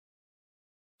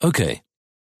Okay,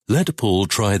 let Paul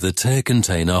try the tare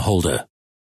container holder.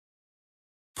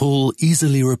 Paul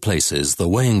easily replaces the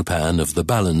weighing pan of the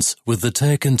balance with the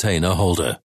tare container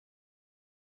holder.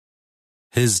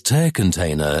 His tare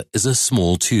container is a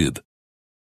small tube.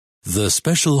 The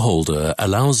special holder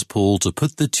allows Paul to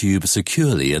put the tube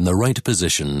securely in the right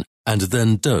position and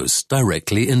then dose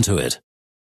directly into it.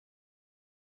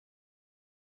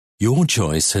 Your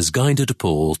choice has guided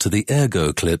Paul to the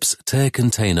ErgoClips tare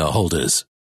container holders.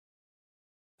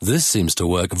 This seems to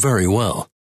work very well.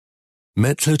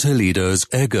 METTLER TOLEDO's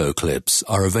ErgoClips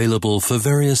are available for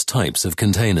various types of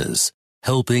containers,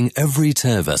 helping every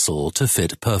tare vessel to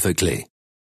fit perfectly.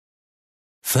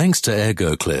 Thanks to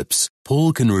ErgoClips,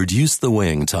 Paul can reduce the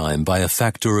weighing time by a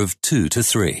factor of 2 to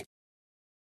 3.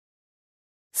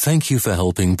 Thank you for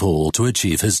helping Paul to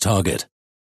achieve his target.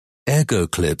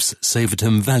 ErgoClips saved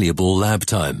him valuable lab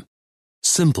time.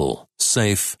 Simple,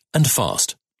 safe, and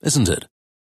fast, isn't it?